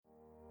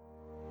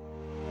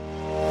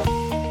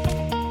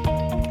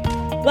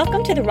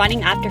Welcome to the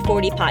Running After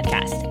 40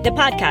 podcast, the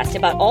podcast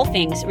about all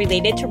things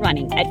related to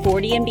running at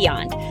 40 and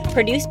beyond,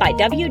 produced by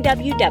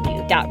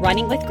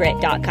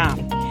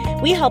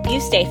www.runningwithgrit.com. We help you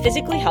stay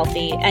physically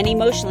healthy and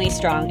emotionally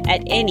strong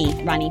at any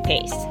running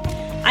pace.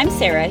 I'm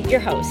Sarah, your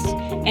host,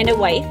 and a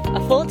wife,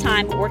 a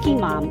full-time working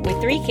mom with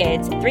 3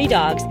 kids, 3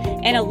 dogs,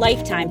 and a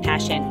lifetime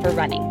passion for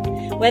running.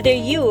 Whether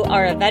you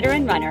are a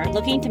veteran runner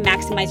looking to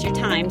maximize your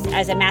times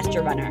as a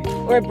master runner,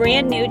 or a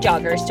brand new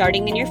jogger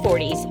starting in your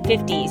 40s,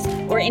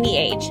 50s, or any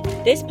age,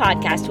 this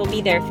podcast will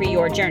be there for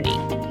your journey.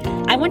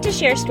 I want to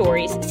share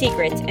stories,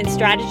 secrets, and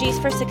strategies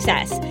for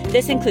success.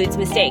 This includes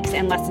mistakes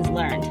and lessons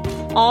learned,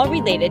 all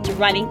related to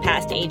running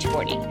past age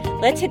 40.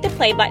 Let's hit the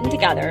play button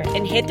together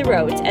and hit the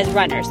roads as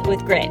runners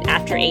with grit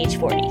after age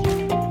 40.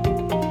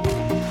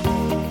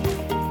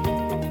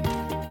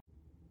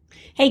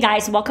 Hey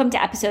guys, welcome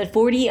to episode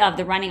 40 of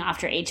the Running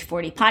After Age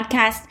 40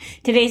 podcast.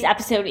 Today's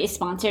episode is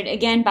sponsored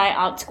again by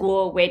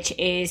OutSchool, which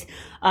is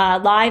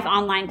live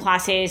online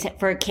classes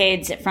for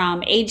kids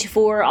from age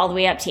 4 all the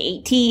way up to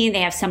 18.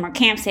 They have summer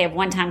camps. They have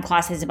one-time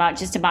classes about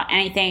just about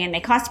anything, and they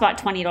cost about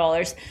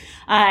 $20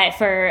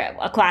 for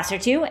a class or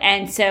two.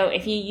 And so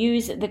if you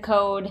use the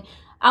code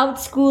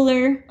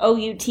OutSchooler,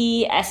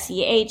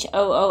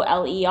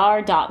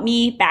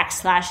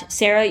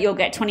 OutSchooler.me/Sarah, you'll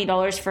get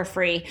 $20 for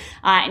free.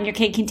 And your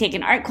kid can take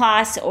an art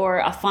class or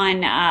a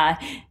fun,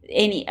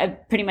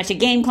 pretty much a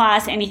game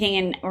class,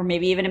 anything, or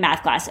maybe even a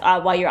math class,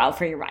 while you're out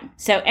for your run.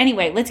 So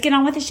anyway, let's get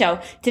on with the show.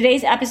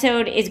 Today's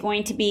episode is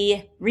going to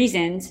be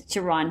reasons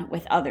to run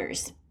with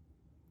others.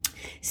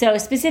 So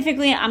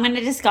specifically, I'm going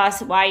to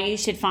discuss why you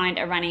should find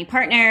a running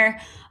partner,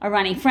 a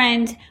running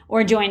friend,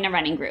 or join a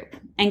running group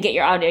and get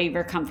you out of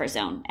your comfort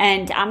zone.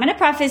 And I'm going to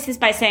preface this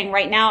by saying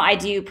right now I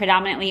do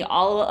predominantly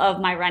all of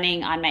my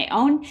running on my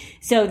own.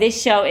 So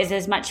this show is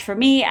as much for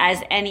me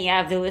as any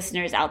of the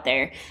listeners out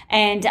there.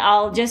 And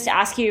I'll just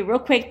ask you real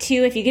quick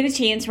too, if you get a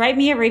chance, write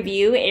me a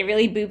review. It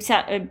really bumps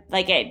up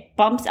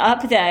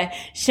the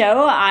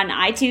show on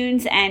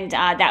iTunes. And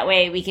that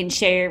way we can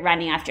share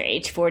Running After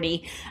Age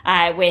 40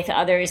 with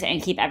others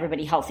and keep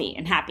everybody healthy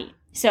and happy.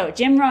 So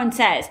Jim Rohn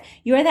says,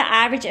 you are the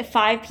average of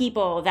 5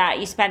 people that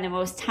you spend the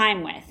most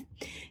time with.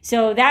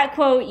 So that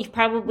quote you've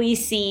probably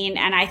seen,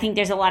 and I think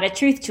there's a lot of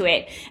truth to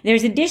it.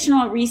 There's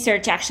additional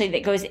research actually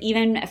that goes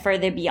even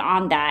further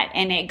beyond that,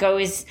 and it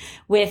goes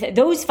with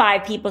those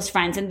 5 people's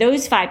friends and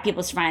those 5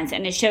 people's friends,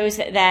 and it shows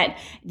that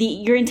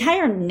your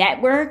entire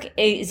network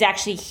is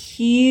actually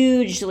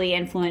hugely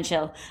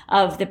influential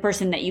of the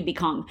person that you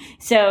become.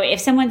 So if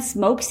someone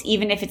smokes,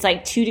 even if it's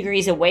like 2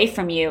 degrees away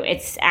from you,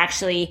 it's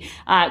actually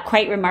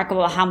quite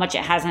remarkable how much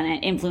it has an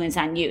influence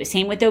on you.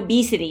 Same with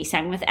obesity,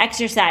 same with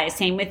exercise,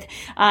 same with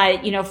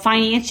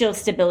financial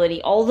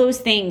stability. All those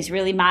things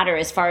really matter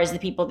as far as the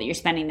people that you're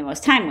spending the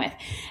most time with.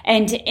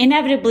 And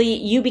inevitably,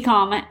 you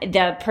become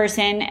the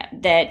person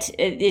that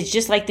is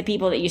just like the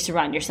people that you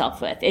surround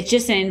yourself with. It's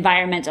just an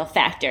environmental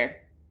factor.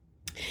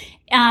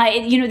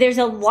 There's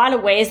a lot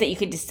of ways that you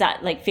could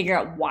decide, figure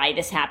out why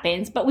this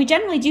happens, but we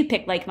generally do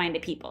pick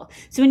like-minded people.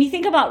 So when you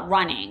think about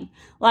running,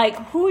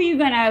 who are you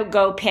going to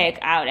go pick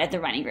out at the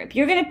running group?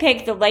 You're going to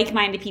pick the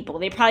like-minded people.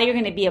 They probably are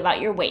going to be about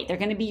your weight. They're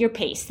going to be your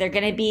pace. They're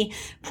going to be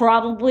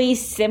probably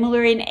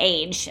similar in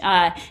age.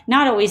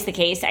 Not always the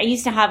case. I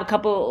used to have a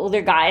couple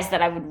older guys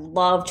that I would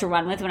love to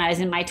run with when I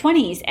was in my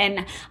 20s.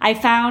 And I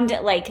found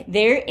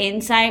their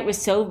insight was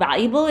so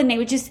valuable, and they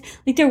would just,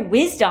 their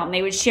wisdom,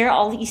 they would share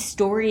all these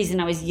stories, and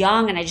I was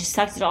young and I just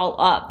sucked it all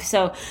up.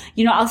 So,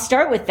 I'll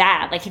start with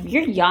that. If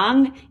you're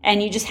young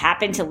and you just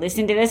happen to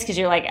listen to this because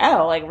you're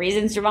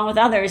reasons to run with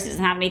others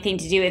doesn't have anything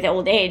to do with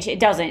old age.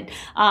 It doesn't.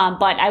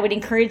 But I would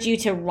encourage you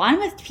to run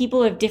with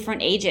people of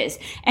different ages.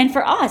 And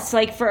for us,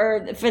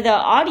 for the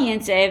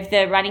audience of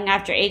the Running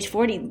After Age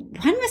 40,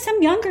 run with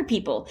some younger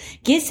people.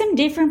 Get some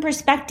different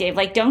perspective.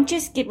 Don't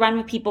just run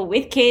with people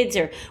with kids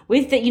or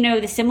with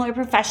the similar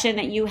profession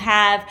that you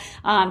have.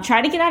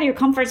 Try to get out of your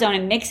comfort zone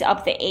and mix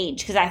up the age,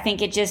 because I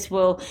think it just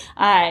will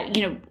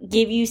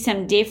give you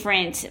some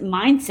different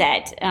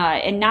mindset,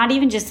 and not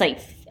even just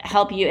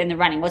help you in the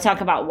running. We'll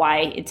talk about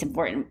why it's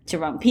important to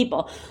run with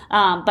people.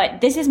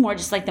 But this is more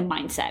just the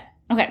mindset.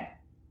 Okay.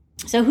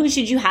 So who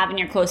should you have in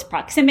your close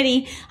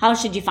proximity? How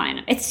should you find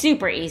them? It's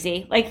super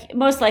easy.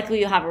 Most likely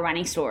you'll have a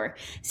running store.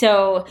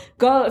 So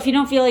if you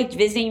don't feel like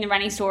visiting the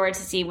running store to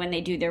see when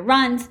they do their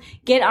runs,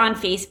 get on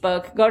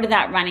Facebook, go to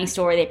that running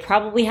store. They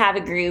probably have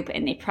a group,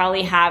 and they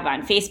probably have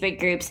on Facebook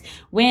groups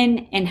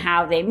when and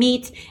how they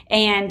meet.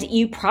 And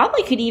you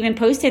probably could even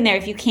post in there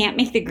if you can't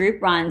make the group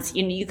runs.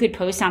 You could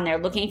post on there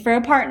looking for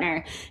a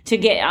partner to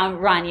get on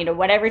run,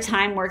 whatever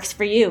time works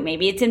for you.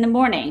 Maybe it's in the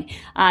morning.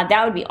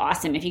 That would be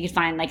awesome if you could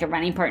find a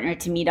running partner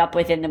to meet up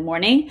with in the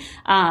morning.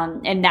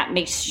 And that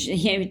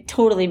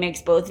totally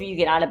makes both of you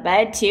get out of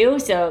bed too.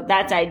 So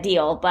that's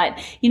ideal. But,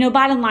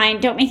 bottom line,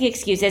 don't make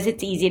excuses.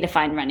 It's easy to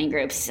find running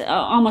groups.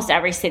 Almost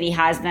every city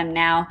has them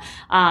now.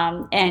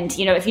 And,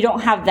 if you don't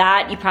have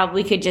that, you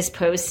probably could just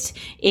post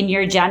in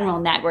your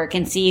general network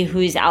and see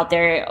who's out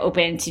there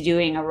open to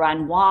doing a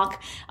run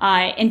walk.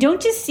 And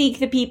don't just seek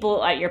the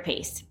people at your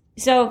pace.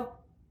 So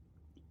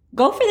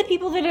go for the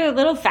people that are a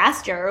little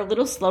faster or a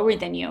little slower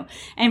than you.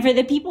 And for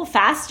the people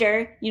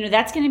faster,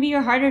 that's going to be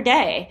your harder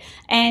day.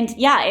 And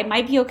yeah, it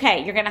might be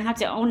okay. You're going to have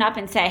to own up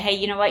and say, hey,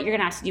 you know what? You're going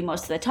to have to do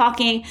most of the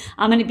talking.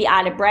 I'm going to be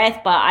out of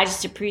breath, but I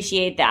just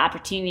appreciate the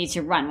opportunity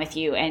to run with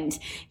you. And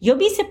you'll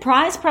be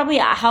surprised probably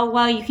at how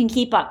well you can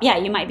keep up. Yeah,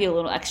 you might be a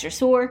little extra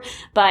sore,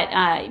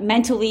 but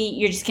mentally,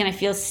 you're just going to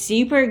feel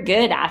super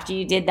good after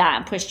you did that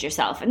and pushed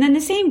yourself. And then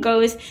the same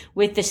goes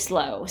with the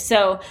slow.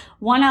 So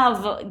one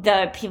of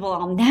the people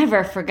I'll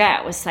never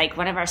forget was like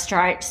one of our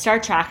Star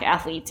Trek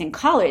athletes in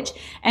college,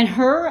 and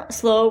her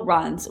slow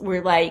runs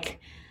were like,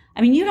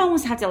 you'd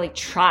almost have to like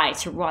try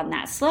to run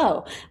that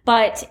slow,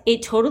 but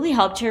it totally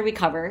helped her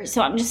recover.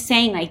 So I'm just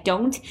saying, like,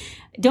 don't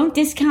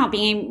discount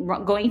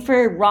going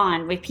for a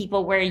run with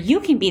people where you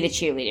can be the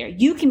cheerleader.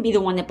 You can be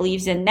the one that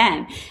believes in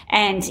them.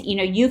 And,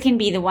 you can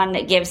be the one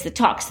that gives the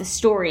talks, the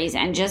stories,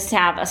 and just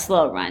have a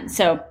slow run.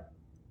 So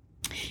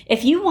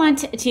if you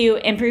want to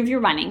improve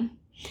your running,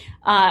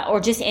 or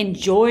just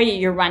enjoy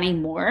your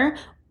running more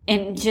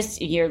in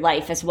just your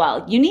life as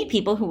well, you need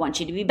people who want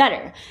you to be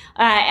better.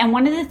 And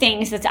one of the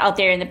things that's out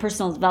there in the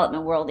personal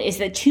development world is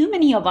that too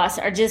many of us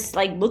are just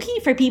like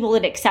looking for people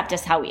that accept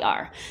us how we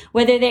are,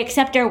 whether they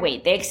accept our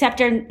weight, they accept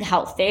our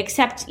health, they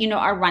accept,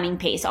 our running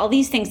pace, all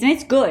these things. And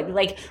it's good.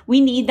 Like, we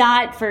need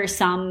that for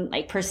some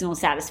like personal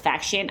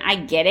satisfaction. I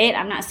get it.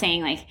 I'm not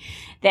saying like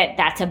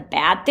that's a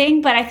bad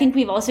thing, but I think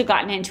we've also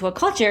gotten into a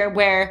culture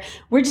where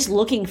we're just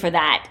looking for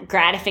that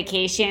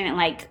gratification, and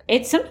like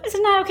sometimes it's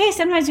not okay.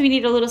 Sometimes we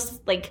need a little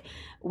like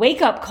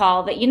wake up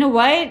call that, you know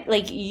what,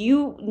 like,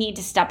 you need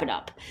to step it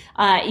up.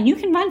 And you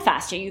can run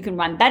faster, you can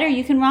run better,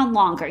 you can run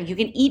longer, you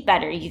can eat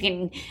better, you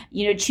can,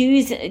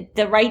 choose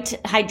the right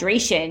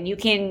hydration, you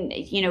can,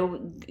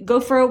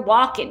 go for a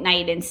walk at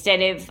night instead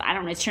of,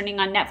 turning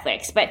on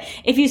Netflix. But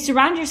if you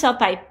surround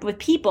yourself with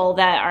people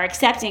that are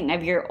accepting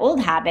of your old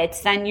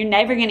habits, then you're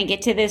never going to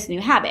get to those new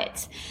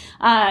habits.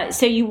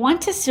 So you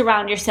want to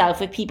surround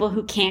yourself with people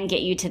who can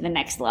get you to the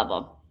next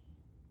level.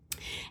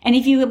 And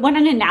if you want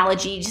an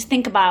analogy, just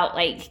think about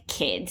like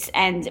kids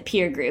and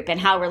peer group and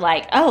how we're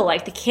like, oh,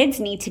 like the kids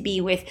need to be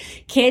with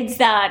kids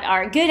that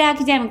are good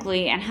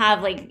academically and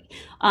have like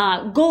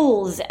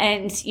goals,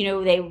 and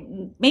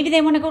maybe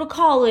they want to go to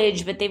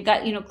college, but they've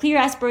got clear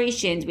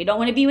aspirations. We don't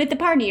want to be with the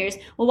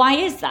partiers. Well, why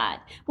is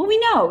that? Well, we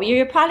know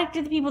you're a product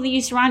of the people that you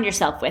surround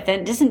yourself with,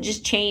 and it doesn't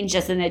just change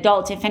as an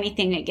adult. If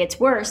anything, it gets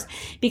worse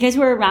because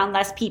we're around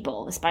less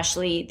people,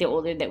 especially the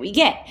older that we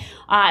get.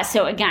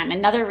 So again,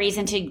 another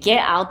reason to get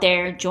out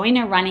there, join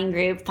a running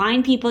group,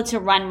 find people to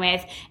run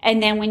with,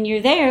 and then when you're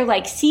there,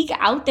 like, seek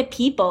out the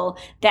people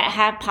that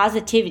have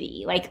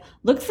positivity. Like,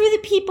 look for the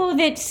people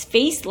that's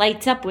face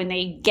lights up when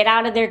they get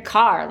out of their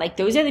car. Like,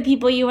 those are the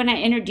people you want to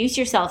introduce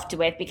yourself to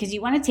with, because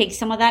you want to take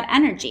some of that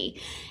energy,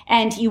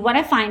 and you want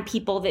to find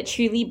people that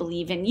truly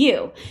believe in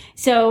you.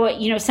 So,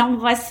 some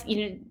of us,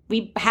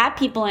 we have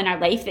people in our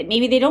life that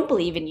maybe they don't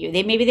believe in you.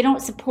 Maybe they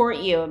don't support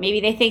you. Maybe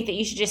they think that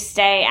you should just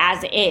stay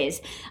as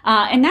is.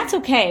 And that's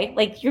okay.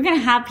 Like, you're going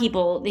to have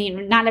people,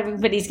 not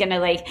everybody's going to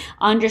like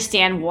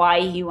understand why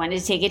you want to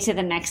take it to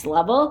the next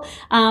level.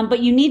 But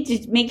you need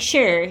to make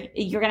sure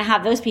you're going to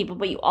have those people,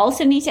 but you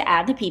also need to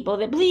add the people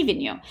that believe in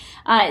you.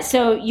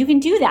 So you can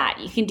do that.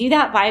 You can do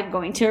that by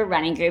going to a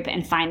running group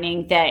and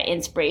finding the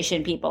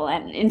inspirational people.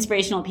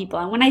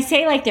 And when I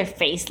say like their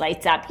face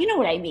lights up, you know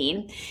what I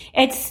mean?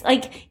 It's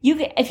like,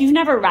 if you've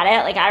never read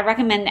it, like, I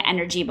recommend The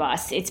Energy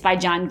Bus. It's by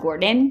John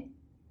Gordon.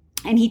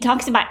 And he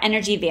talks about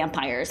energy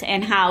vampires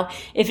and how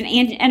if an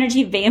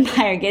energy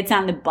vampire gets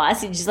on the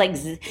bus, it just like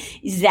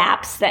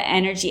zaps the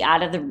energy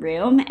out of the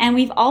room. And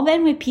we've all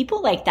been with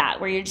people like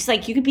that, where you're just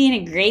like, you could be in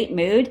a great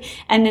mood,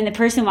 and then the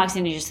person walks in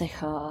and you're just like,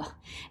 oh,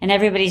 and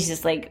everybody's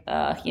just like,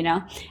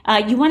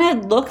 you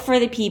want to look for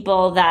the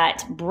people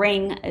that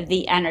bring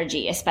the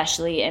energy,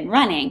 especially in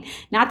running,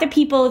 not the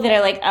people that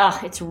are like, oh,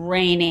 it's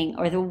raining,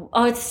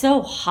 or it's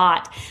so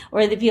hot,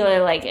 or the people that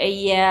are like,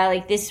 yeah,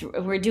 like this,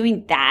 we're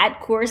doing that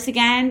course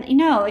again.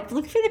 Like,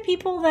 look for the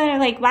people that are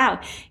like, wow,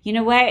 you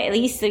know what? At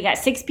least we got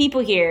 6 people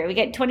here. We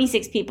got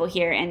 26 people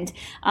here. And,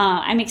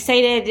 I'm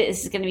excited.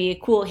 This is going to be a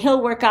cool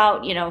hill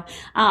workout.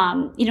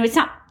 It's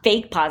not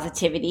fake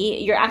positivity.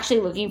 You're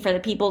actually looking for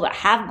the people that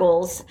have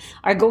goals,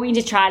 are going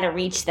to try to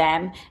reach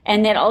them,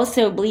 and that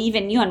also believe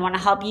in you and want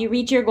to help you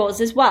reach your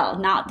goals as well.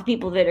 Not the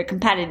people that are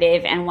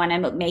competitive and want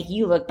to make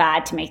you look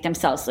bad to make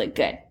themselves look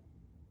good.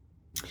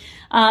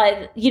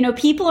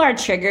 People are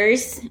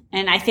triggers,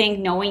 and I think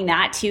knowing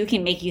that too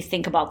can make you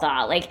think about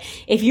that. Like,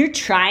 if you're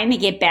trying to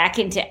get back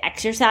into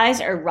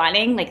exercise or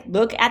running, like,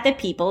 look at the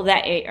people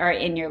that are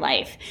in your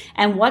life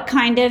and what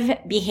kind of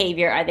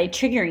behavior are they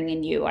triggering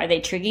in you? Are they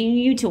triggering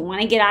you to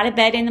want to get out of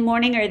bed in the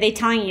morning, or are they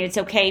telling you it's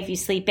okay if you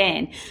sleep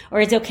in, or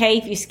it's okay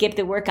if you skip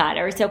the workout,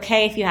 or it's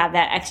okay if you have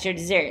that extra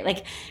dessert?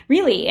 Like,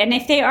 really. And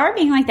if they are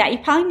being like that, you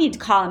probably need to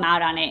call them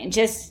out on it and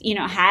just,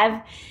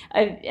 have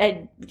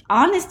a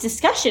honest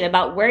discussion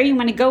about where you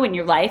want to go in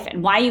your life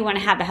and why you want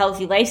to have a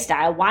healthy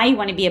lifestyle, why you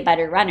want to be a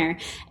better runner.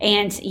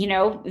 And,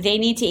 they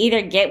need to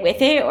either get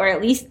with it or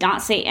at least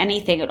not say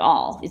anything at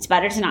all. It's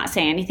better to not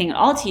say anything at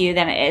all to you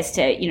than it is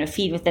to,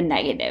 feed with the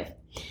negative.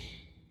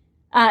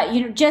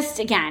 Just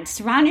again,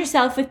 surround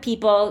yourself with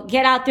people,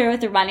 get out there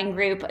with a running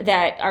group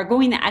that are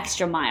going the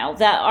extra mile,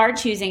 that are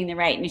choosing the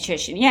right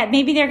nutrition. Yeah,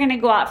 maybe they're going to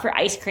go out for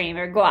ice cream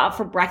or go out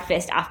for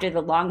breakfast after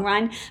the long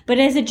run. But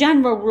as a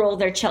general rule,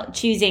 they're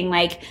choosing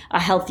like a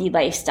healthy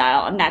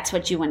lifestyle. And that's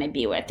what you want to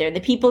be with. They're the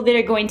people that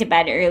are going to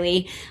bed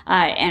early,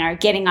 and are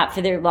getting up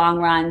for their long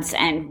runs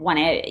and want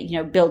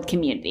to, build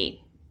community.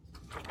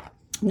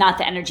 Not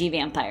the energy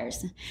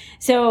vampires.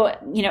 So,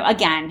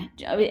 again,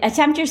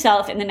 attempt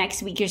yourself in the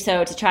next week or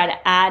so to try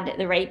to add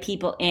the right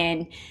people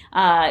in.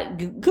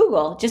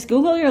 Just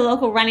Google your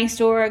local running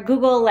store,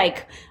 Google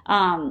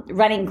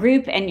running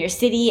group in your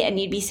city, and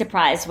you'd be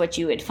surprised what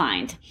you would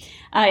find.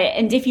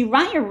 And if you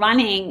want your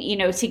running,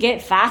 to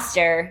get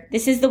faster,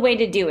 this is the way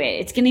to do it.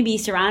 It's going to be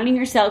surrounding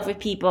yourself with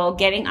people,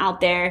 getting out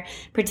there,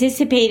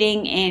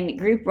 participating in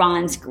group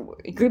runs,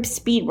 group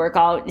speed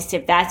workouts,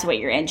 if that's what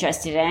you're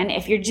interested in.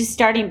 If you're just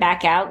starting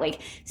back out,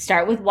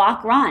 start with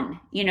walk,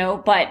 run,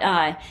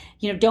 but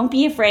don't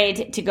be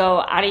afraid to go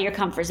out of your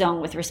comfort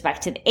zone with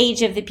respect to the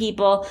age of the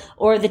people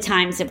or the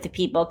times of the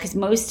people, because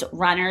most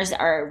runners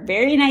are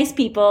very nice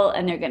people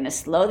and they're going to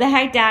slow the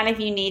heck down if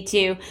you need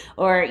to.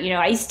 Or,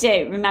 I used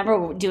to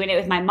remember doing it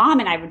with my mom,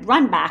 and I would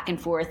run back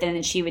and forth and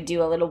then she would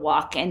do a little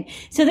walk. And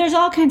so there's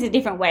all kinds of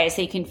different ways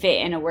that you can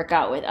fit in a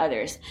workout with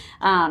others.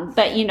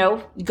 But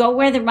go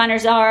where the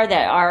runners are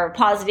that are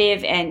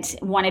positive and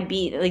want to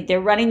be they're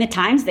running the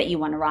times that you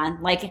want to run.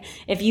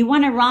 If you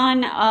want to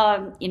run,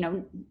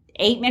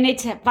 8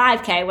 minutes,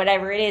 5K,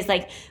 whatever it is,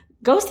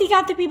 go seek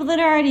out the people that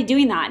are already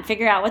doing that and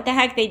figure out what the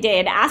heck they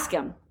did. Ask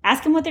them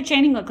what their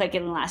training looked like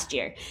in the last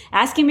year.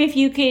 Ask them if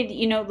you could,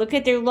 look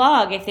at their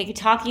log, if they could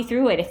talk you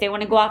through it, if they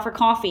want to go out for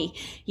coffee.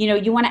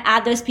 You want to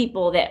add those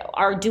people that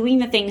are doing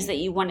the things that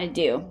you want to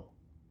do.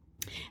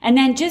 And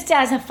then just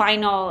as a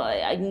final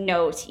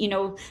note,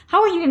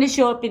 how are you going to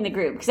show up in the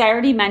group? Because I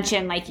already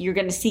mentioned, you're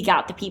going to seek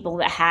out the people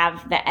that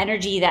have the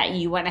energy that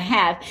you want to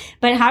have.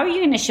 But how are you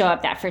going to show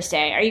up that first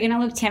day? Are you going to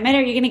look timid, or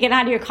are you going to get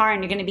out of your car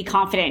and you're going to be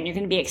confident and you're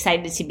going to be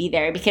excited to be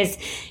there? Because,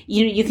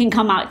 you can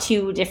come out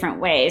two different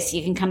ways.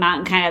 You can come out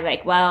and kind of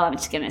I'm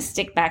just going to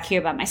stick back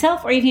here by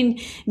myself. Or you can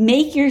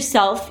make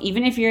yourself,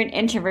 even if you're an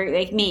introvert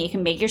like me, you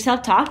can make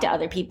yourself talk to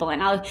other people.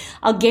 And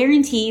I'll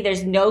guarantee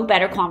there's no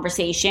better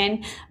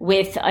conversation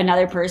with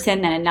another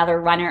person than another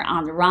runner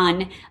on the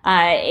run.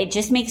 It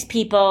just makes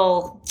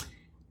people,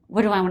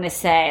 what do I want to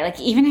say?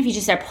 Even if you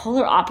just are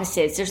polar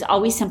opposites, there's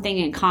always something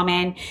in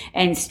common.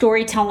 And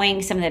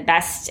storytelling, some of the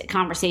best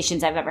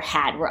conversations I've ever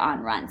had were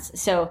on runs.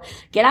 So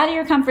get out of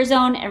your comfort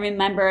zone and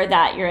remember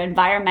that your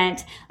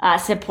environment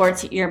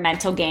supports your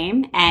mental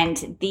game.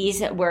 And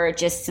these were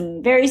just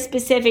some very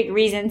specific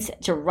reasons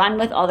to run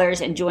with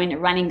others and join a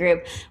running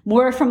group,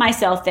 more for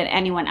myself than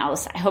anyone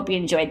else. I hope you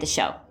enjoyed the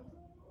show.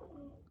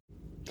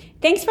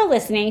 Thanks for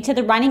listening to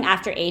the Running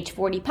After Age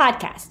 40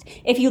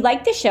 podcast. If you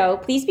like the show,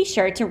 please be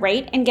sure to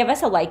rate and give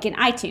us a like in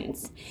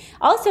iTunes.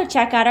 Also,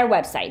 check out our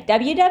website,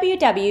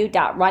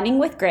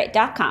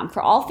 www.runningwithgrit.com,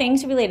 for all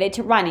things related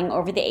to running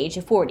over the age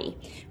of 40.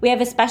 We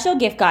have a special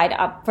gift guide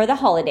up for the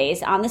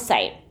holidays on the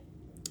site,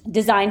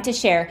 designed to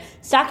share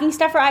stocking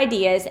stuffer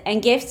ideas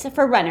and gifts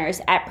for runners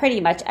at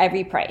pretty much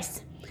every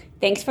price.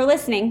 Thanks for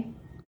listening.